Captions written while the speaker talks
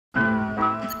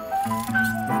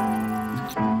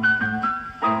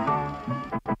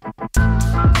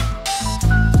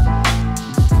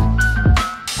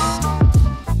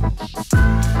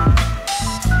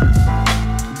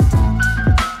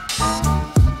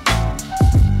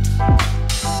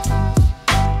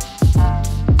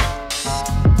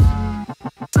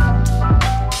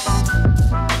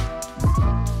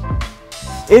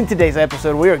In today's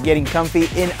episode, we are getting comfy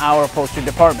in our upholstery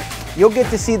department. You'll get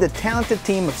to see the talented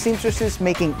team of seamstresses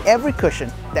making every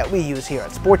cushion that we use here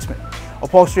at Sportsman.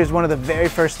 Upholstery is one of the very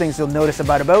first things you'll notice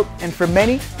about a boat, and for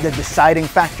many, the deciding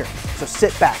factor. So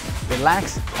sit back,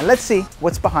 relax, and let's see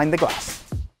what's behind the glass.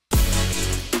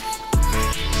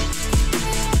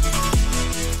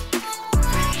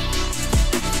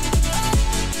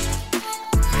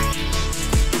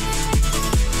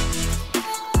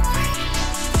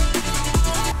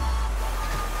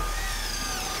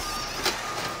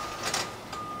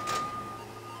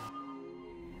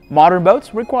 Modern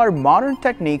boats require modern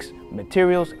techniques,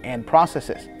 materials, and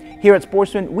processes. Here at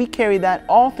Sportsman, we carry that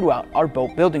all throughout our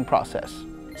boat building process.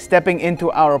 Stepping into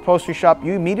our upholstery shop,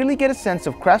 you immediately get a sense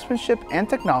of craftsmanship and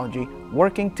technology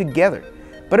working together.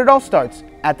 But it all starts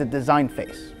at the design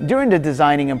phase. During the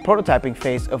designing and prototyping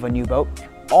phase of a new boat,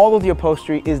 all of the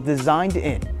upholstery is designed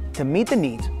in to meet the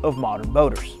needs of modern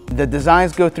boaters. The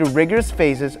designs go through rigorous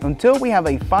phases until we have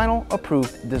a final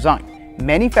approved design.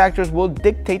 Many factors will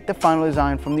dictate the final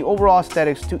design, from the overall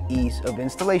aesthetics to ease of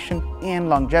installation and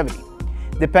longevity.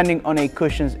 Depending on a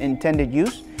cushion's intended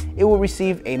use, it will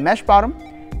receive a mesh bottom,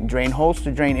 drain holes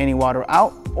to drain any water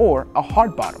out, or a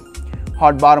hard bottom.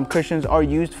 Hard bottom cushions are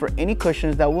used for any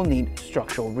cushions that will need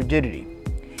structural rigidity.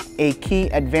 A key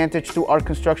advantage to our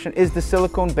construction is the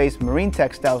silicone-based marine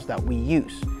textiles that we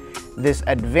use. This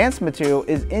advanced material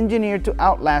is engineered to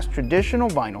outlast traditional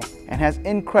vinyl and has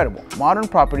incredible modern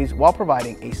properties while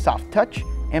providing a soft touch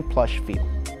and plush feel.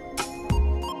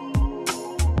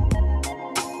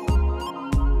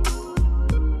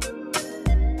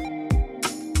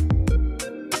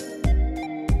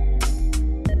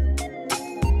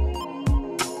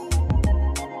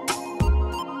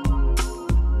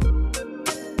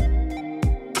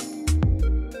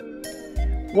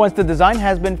 Once the design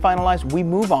has been finalized, we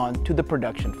move on to the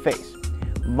production phase.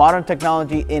 Modern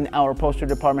technology in our upholstery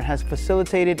department has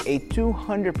facilitated a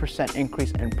 200%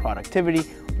 increase in productivity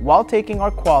while taking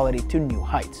our quality to new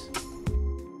heights.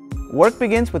 Work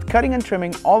begins with cutting and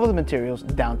trimming all of the materials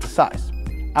down to size.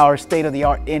 Our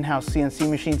state-of-the-art in-house CNC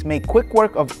machines make quick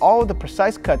work of all of the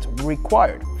precise cuts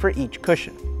required for each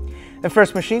cushion. The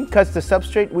first machine cuts the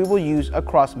substrate we will use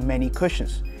across many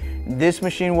cushions. This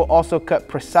machine will also cut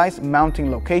precise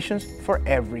mounting locations for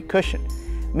every cushion,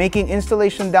 making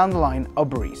installation down the line a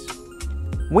breeze.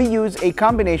 We use a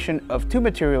combination of two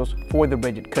materials for the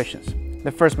rigid cushions.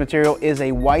 The first material is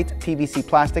a white PVC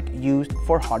plastic used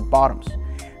for hard bottoms.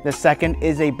 The second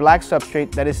is a black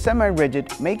substrate that is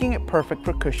semi-rigid, making it perfect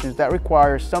for cushions that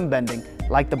require some bending,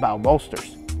 like the bow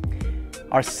bolsters.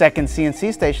 Our second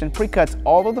CNC station pre-cuts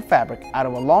all of the fabric out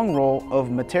of a long roll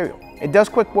of material. It does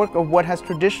quick work of what has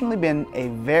traditionally been a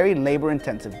very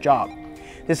labor-intensive job.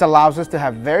 This allows us to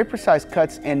have very precise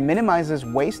cuts and minimizes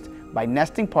waste by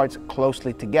nesting parts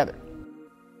closely together.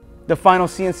 The final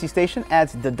CNC station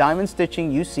adds the diamond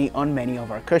stitching you see on many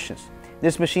of our cushions.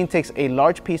 This machine takes a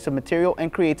large piece of material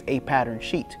and creates a pattern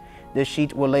sheet. This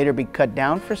sheet will later be cut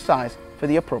down for size for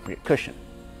the appropriate cushion.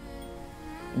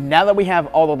 Now that we have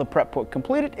all of the prep work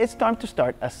completed, it's time to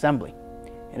start assembly.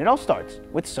 And it all starts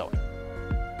with sewing.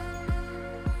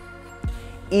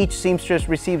 Each seamstress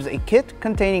receives a kit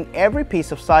containing every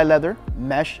piece of side leather,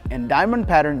 mesh, and diamond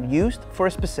pattern used for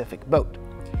a specific boat.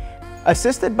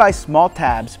 Assisted by small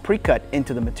tabs pre-cut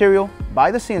into the material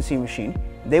by the CNC machine,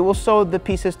 they will sew the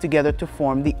pieces together to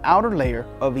form the outer layer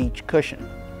of each cushion.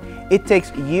 It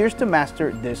takes years to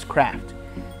master this craft.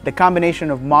 The combination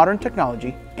of modern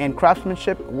technology and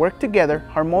craftsmanship work together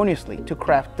harmoniously to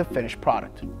craft the finished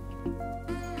product.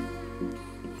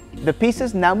 The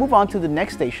pieces now move on to the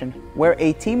next station, where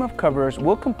a team of coverers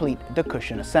will complete the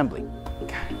cushion assembly.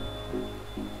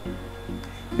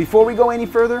 Before we go any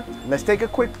further, let's take a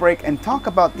quick break and talk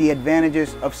about the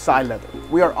advantages of side leather.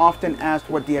 We are often asked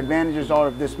what the advantages are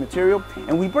of this material,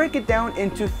 and we break it down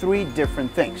into three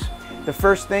different things. The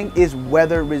first thing is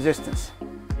weather resistance.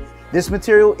 This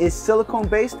material is silicone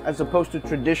based as opposed to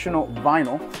traditional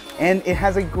vinyl, and it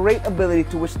has a great ability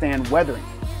to withstand weathering.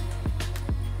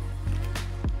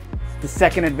 The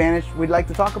second advantage we'd like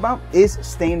to talk about is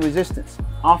stain resistance.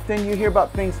 Often you hear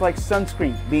about things like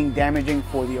sunscreen being damaging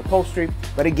for the upholstery,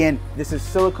 but again, this is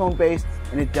silicone based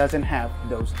and it doesn't have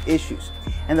those issues.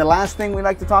 And the last thing we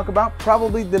like to talk about,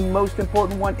 probably the most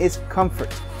important one, is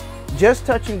comfort. Just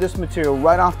touching this material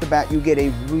right off the bat, you get a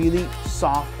really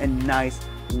soft and nice,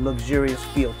 luxurious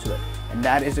feel to it. And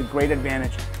that is a great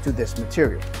advantage to this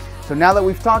material. So now that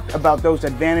we've talked about those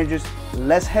advantages,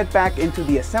 let's head back into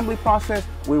the assembly process,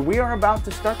 where we are about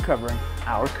to start covering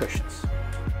our cushions.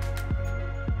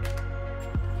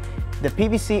 The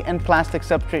PVC and plastic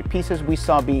substrate pieces we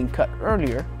saw being cut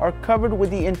earlier are covered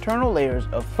with the internal layers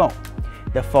of foam.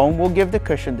 The foam will give the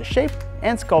cushion the shape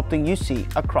and sculpting you see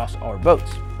across our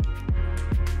boats.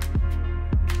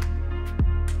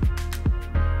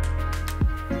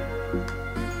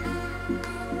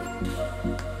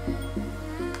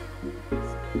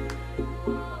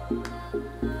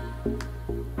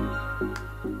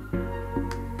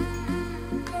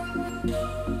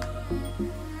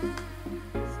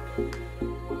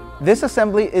 This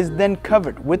assembly is then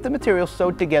covered with the material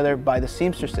sewed together by the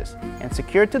seamstresses and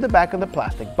secured to the back of the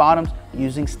plastic bottoms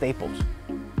using staples.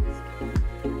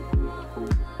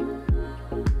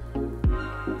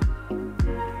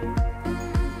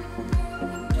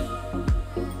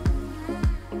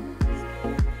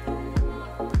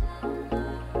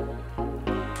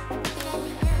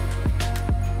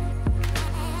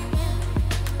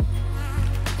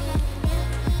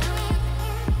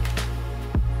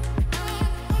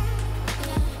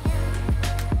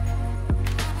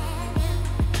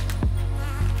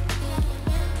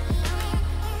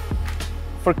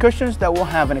 For cushions that will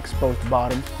have an exposed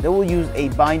bottom, they will use a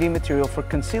binding material for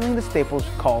concealing the staples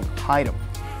called hide-em.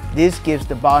 This gives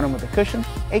the bottom of the cushion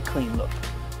a clean look.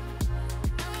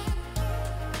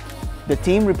 The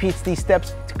team repeats these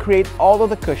steps to create all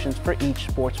of the cushions for each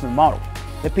Sportsman model.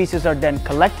 The pieces are then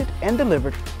collected and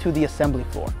delivered to the assembly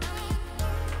floor.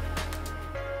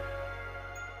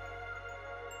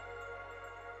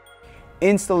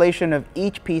 Installation of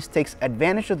each piece takes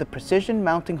advantage of the precision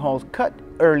mounting holes cut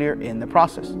earlier in the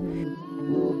process.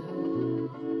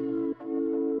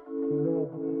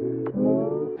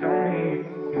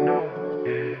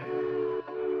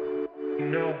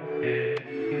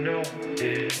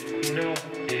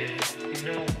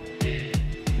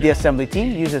 The assembly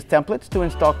team uses templates to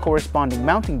install corresponding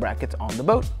mounting brackets on the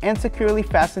boat and securely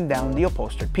fasten down the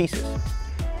upholstered pieces.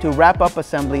 To wrap up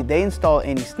assembly, they install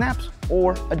any snaps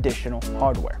or additional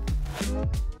hardware.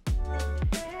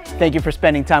 Thank you for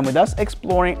spending time with us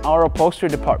exploring our upholstery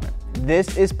department.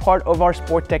 This is part of our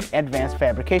SportTech advanced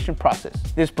fabrication process.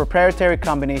 This proprietary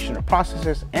combination of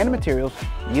processes and materials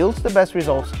yields the best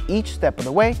results each step of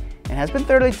the way and has been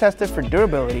thoroughly tested for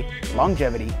durability,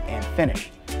 longevity, and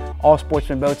finish. All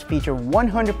Sportsman boats feature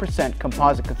 100%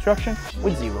 composite construction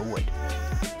with zero wood.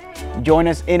 Join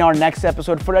us in our next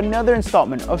episode for another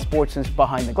installment of Sportsman's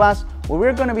Behind the Glass, where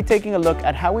we're going to be taking a look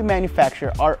at how we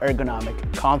manufacture our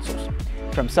ergonomic consoles.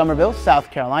 From Summerville, South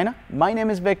Carolina, my name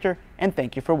is Victor, and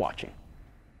thank you for watching.